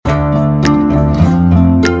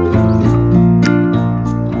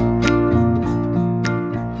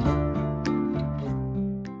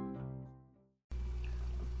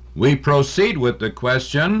We proceed with the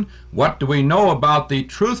question, what do we know about the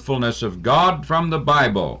truthfulness of God from the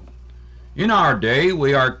Bible? In our day,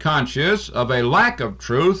 we are conscious of a lack of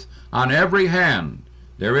truth on every hand.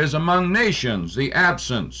 There is among nations the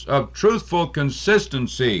absence of truthful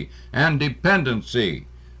consistency and dependency.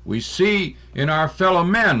 We see in our fellow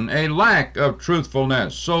men a lack of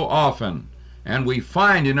truthfulness so often, and we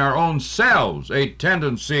find in our own selves a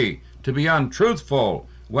tendency to be untruthful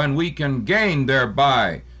when we can gain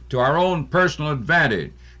thereby to our own personal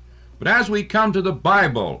advantage. But as we come to the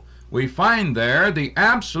Bible, we find there the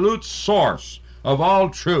absolute source of all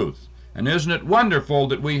truth. And isn't it wonderful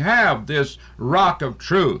that we have this rock of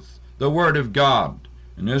truth, the Word of God?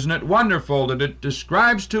 And isn't it wonderful that it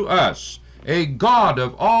describes to us a God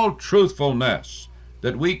of all truthfulness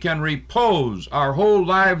that we can repose our whole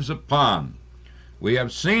lives upon? We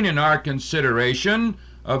have seen in our consideration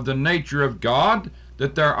of the nature of God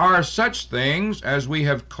that there are such things as we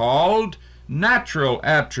have called natural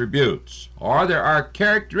attributes, or there are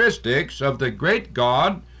characteristics of the great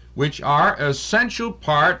God which are essential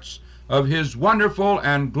parts of His wonderful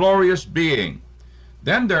and glorious being.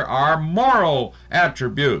 Then there are moral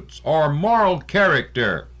attributes, or moral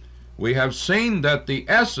character. We have seen that the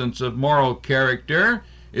essence of moral character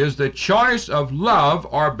is the choice of love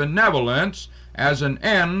or benevolence as an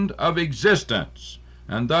end of existence.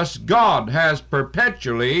 And thus God has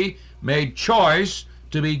perpetually made choice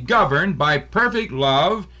to be governed by perfect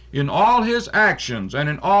love in all His actions and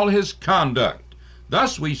in all His conduct.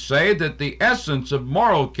 Thus we say that the essence of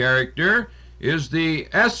moral character is the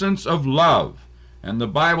essence of love. And the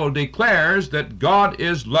Bible declares that God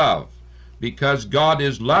is love. Because God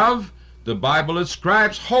is love, the Bible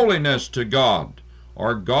ascribes holiness to God,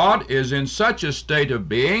 or God is in such a state of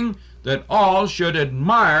being that all should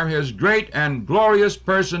admire His great and glorious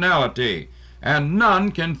personality, and none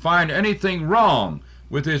can find anything wrong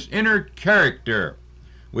with His inner character.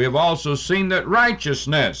 We have also seen that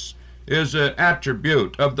righteousness is an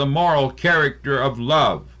attribute of the moral character of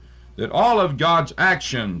love, that all of God's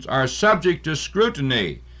actions are subject to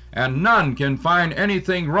scrutiny, and none can find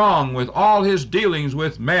anything wrong with all His dealings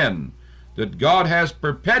with men, that God has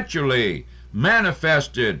perpetually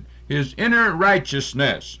manifested His inner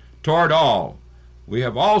righteousness toward all. We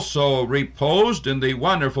have also reposed in the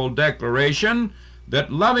wonderful declaration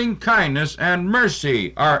that loving kindness and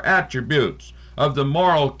mercy are attributes of the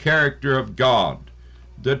moral character of God,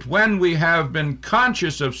 that when we have been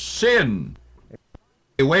conscious of sin,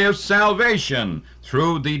 a way of salvation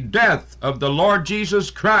through the death of the Lord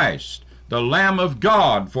Jesus Christ, the Lamb of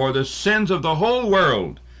God for the sins of the whole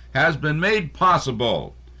world, has been made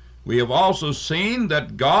possible. We have also seen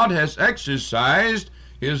that God has exercised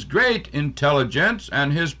His great intelligence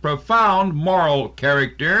and His profound moral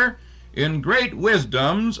character in great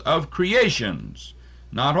wisdoms of creations,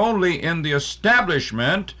 not only in the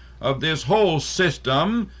establishment of this whole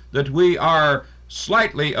system that we are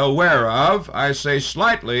slightly aware of. I say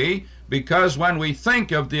slightly because when we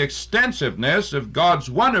think of the extensiveness of God's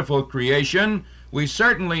wonderful creation, we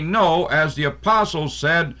certainly know, as the apostle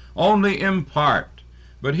said, only in part.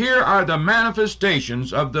 But here are the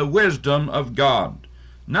manifestations of the wisdom of God.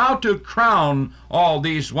 Now, to crown all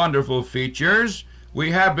these wonderful features,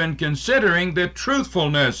 we have been considering the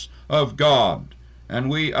truthfulness of God. And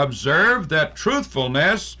we observe that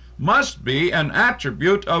truthfulness must be an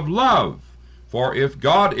attribute of love. For if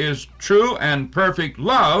God is true and perfect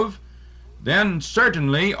love, then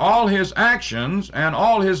certainly all His actions and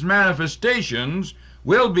all His manifestations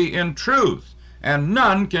will be in truth, and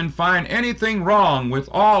none can find anything wrong with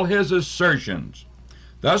all His assertions.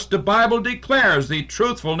 Thus the Bible declares the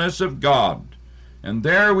truthfulness of God. And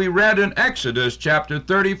there we read in Exodus chapter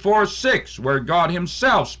 34:6, where God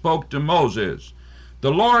Himself spoke to Moses,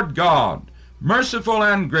 "The Lord God, merciful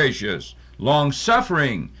and gracious,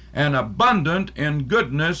 long-suffering, and abundant in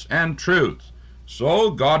goodness and truth."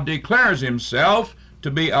 So God declares Himself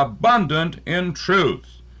to be abundant in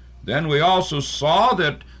truth. Then we also saw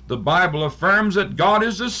that the Bible affirms that God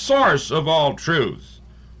is the source of all truth,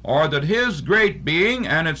 or that His great being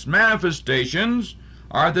and its manifestations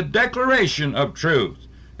are the declaration of truth.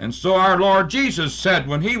 And so our Lord Jesus said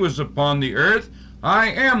when He was upon the earth, "I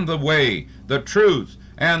am the way, the truth,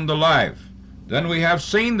 and the life." Then we have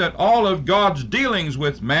seen that all of God's dealings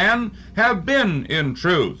with man have been in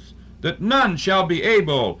truth, that none shall be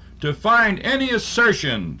able to find any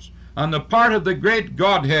assertions on the part of the great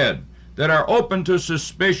Godhead that are open to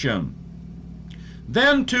suspicion.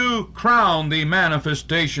 Then, to crown the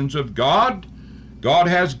manifestations of God, God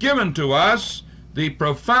has given to us the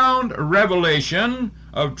profound revelation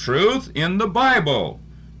of truth in the Bible,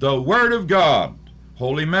 the Word of God,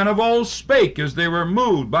 Holy men of old spake as they were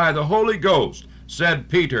moved by the Holy Ghost, said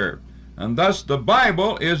Peter. And thus the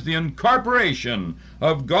Bible is the incorporation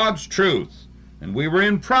of God's truth. And we were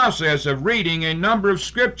in process of reading a number of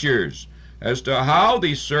scriptures as to how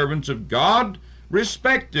these servants of God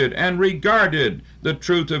respected and regarded the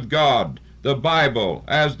truth of God, the Bible,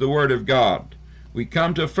 as the Word of God. We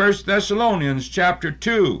come to 1 Thessalonians chapter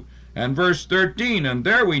 2 and verse 13, and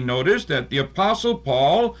there we notice that the Apostle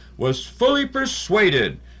Paul was fully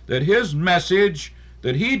persuaded that his message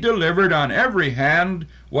that he delivered on every hand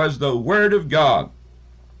was the Word of God.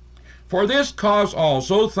 For this cause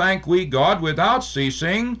also thank we God without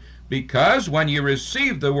ceasing, because when ye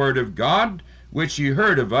received the Word of God, which ye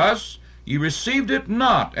heard of us, ye received it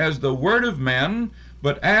not as the word of men,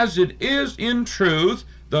 but as it is in truth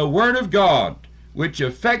the Word of God, which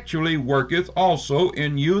effectually worketh also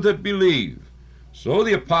in you that believe. So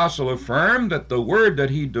the apostle affirmed that the word that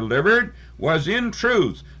he delivered was in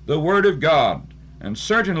truth the Word of God, and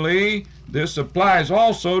certainly this applies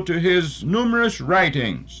also to his numerous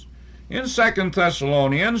writings. In 2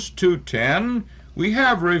 Thessalonians 2:10, we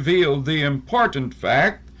have revealed the important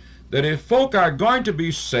fact that if folk are going to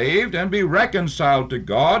be saved and be reconciled to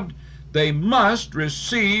God, they must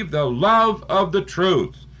receive the love of the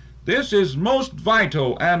truth. This is most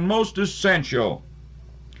vital and most essential,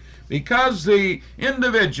 because the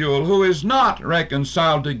individual who is not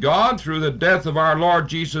reconciled to God through the death of our Lord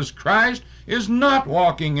Jesus Christ is not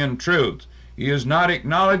walking in truth. He is not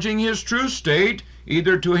acknowledging his true state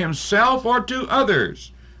either to himself or to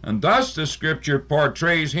others, and thus the Scripture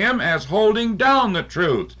portrays him as holding down the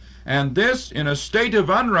truth, and this in a state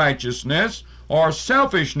of unrighteousness or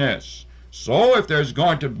selfishness. So if there's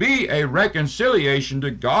going to be a reconciliation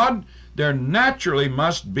to God, there naturally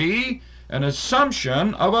must be an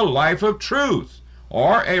assumption of a life of truth,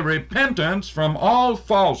 or a repentance from all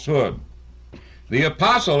falsehood. The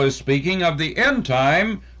apostle is speaking of the end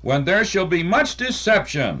time, when there shall be much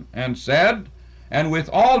deception, and said, and with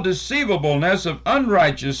all deceivableness of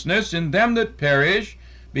unrighteousness in them that perish,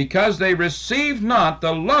 because they receive not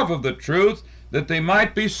the love of the truth, that they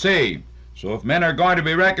might be saved. So if men are going to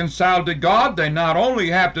be reconciled to God, they not only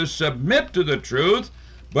have to submit to the truth,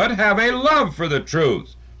 but have a love for the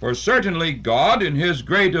truth. For certainly God, in his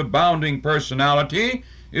great abounding personality,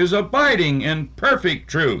 is abiding in perfect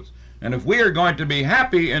truth. And if we are going to be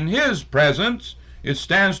happy in his presence, it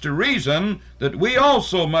stands to reason that we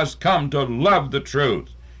also must come to love the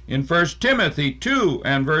truth. In 1 Timothy 2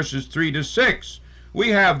 and verses 3 to 6, we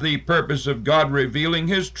have the purpose of God revealing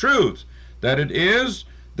his truth, that it is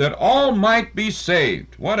that all might be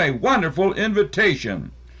saved. What a wonderful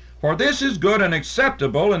invitation! For this is good and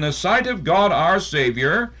acceptable in the sight of God our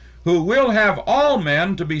Savior, who will have all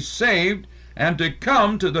men to be saved and to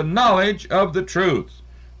come to the knowledge of the truth.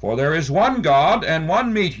 For there is one God and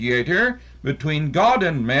one mediator between God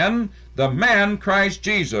and men, the man Christ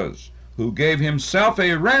Jesus, who gave himself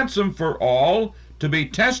a ransom for all, to be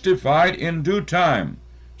testified in due time.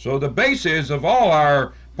 So the basis of all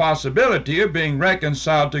our possibility of being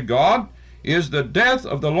reconciled to God is the death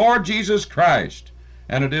of the Lord Jesus Christ,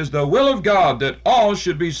 and it is the will of God that all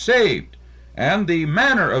should be saved. And the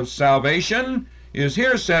manner of salvation is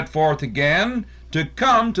here set forth again, to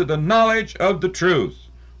come to the knowledge of the truth,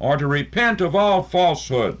 or to repent of all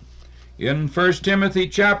falsehood. In 1 Timothy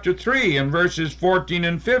chapter 3 and verses 14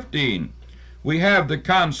 and 15, we have the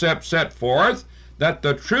concept set forth that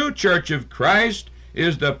the true church of Christ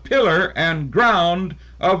is the pillar and ground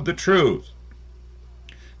of the truth.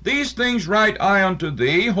 These things write I unto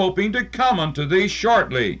thee, hoping to come unto thee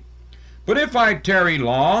shortly. But if I tarry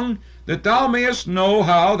long, that thou mayest know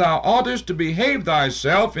how thou oughtest to behave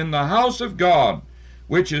thyself in the house of God,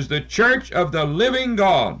 which is the church of the living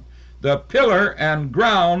God, the pillar and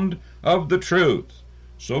ground of the truth.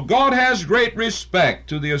 So God has great respect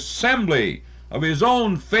to the assembly of his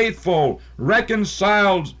own faithful,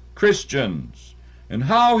 reconciled Christians, and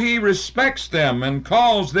how he respects them and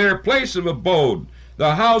calls their place of abode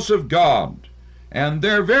the house of God, and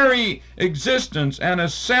their very existence and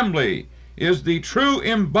assembly is the true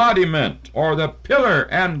embodiment, or the pillar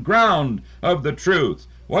and ground of the truth.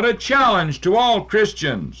 What a challenge to all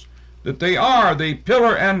Christians, that they are the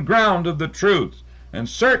pillar and ground of the truth, and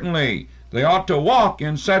certainly they ought to walk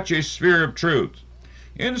in such a sphere of truth.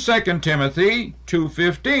 In 2 Timothy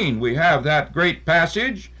 2:15 we have that great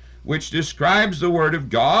passage which describes the Word of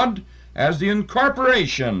God as the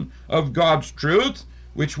incorporation of God's truth,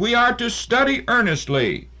 which we are to study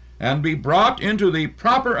earnestly and be brought into the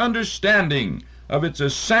proper understanding of its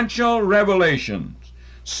essential revelations.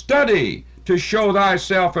 Study to show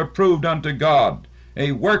thyself approved unto God,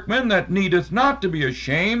 a workman that needeth not to be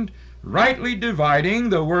ashamed, rightly dividing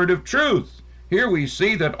the word of truth. Here we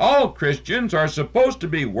see that all Christians are supposed to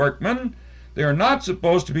be workmen. They are not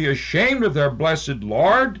supposed to be ashamed of their blessed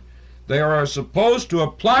Lord. They are supposed to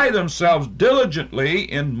apply themselves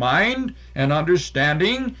diligently in mind and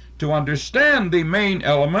understanding to understand the main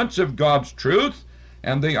elements of God's truth,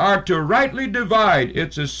 and they are to rightly divide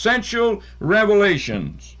its essential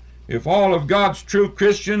revelations. If all of God's true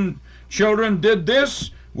Christian children did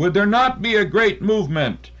this, would there not be a great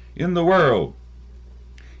movement in the world?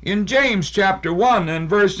 In James chapter 1 and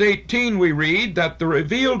verse 18 we read that the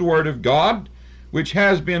revealed Word of God, which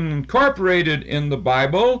has been incorporated in the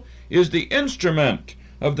Bible, is the instrument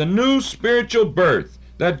of the new spiritual birth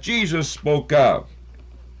that Jesus spoke of.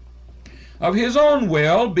 Of his own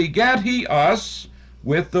will begat he us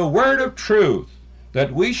with the word of truth,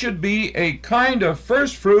 that we should be a kind of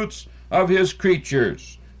first fruits of his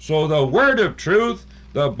creatures. So the word of truth,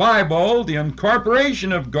 the Bible, the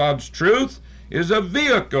incorporation of God's truth, is a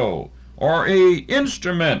vehicle or a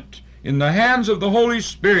instrument in the hands of the Holy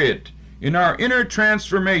Spirit in our inner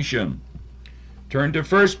transformation. Turn to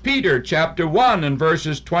 1 Peter chapter 1 and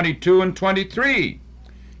verses 22 and 23.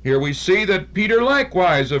 Here we see that Peter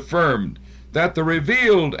likewise affirmed that the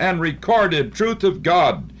revealed and recorded truth of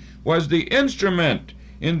God was the instrument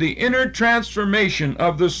in the inner transformation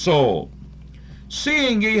of the soul.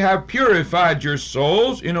 Seeing ye have purified your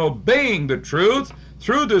souls in obeying the truth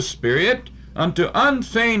through the Spirit unto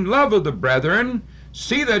unfeigned love of the brethren,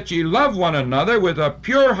 see that ye love one another with a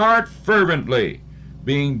pure heart fervently,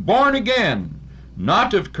 being born again,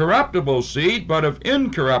 not of corruptible seed, but of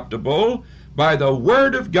incorruptible, by the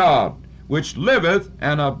word of God, which liveth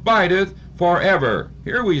and abideth forever.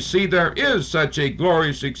 Here we see there is such a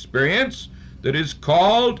glorious experience that is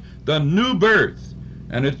called the new birth,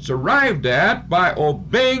 and it's arrived at by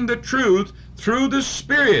obeying the truth through the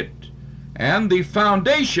Spirit. And the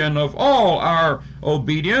foundation of all our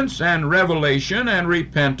obedience and revelation and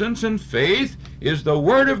repentance and faith is the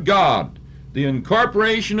Word of God, the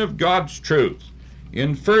incorporation of God's truth.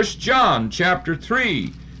 In 1 John chapter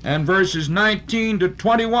 3 and verses 19 to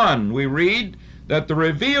 21, we read that the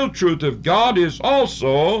revealed truth of God is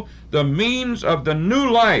also the means of the new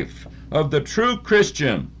life of the true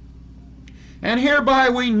Christian. And hereby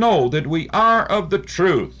we know that we are of the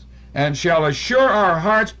truth, and shall assure our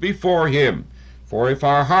hearts before him. For if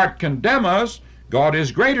our heart condemn us, God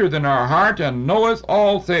is greater than our heart, and knoweth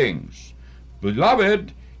all things.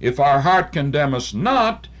 Beloved, if our heart condemn us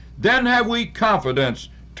not, then have we confidence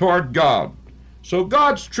toward God. So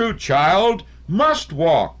God's true child must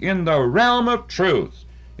walk in the realm of truth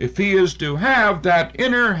if he is to have that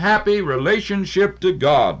inner happy relationship to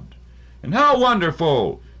God. And how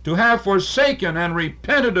wonderful to have forsaken and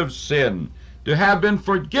repented of sin, to have been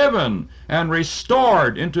forgiven and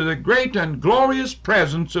restored into the great and glorious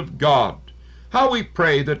presence of God. How we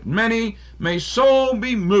pray that many may so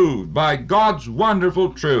be moved by God's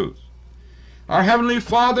wonderful truth. Our Heavenly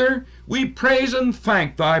Father, we praise and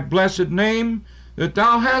thank thy blessed name, that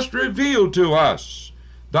thou hast revealed to us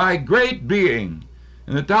thy great being,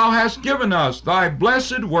 and that thou hast given us thy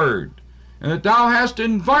blessed word, and that thou hast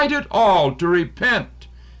invited all to repent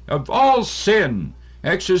of all sin,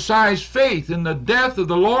 exercise faith in the death of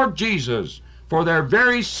the Lord Jesus for their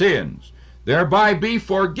very sins, thereby be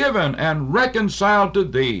forgiven and reconciled to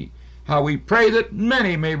thee. How we pray that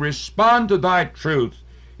many may respond to thy truth.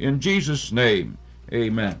 In Jesus' name,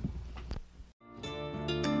 amen.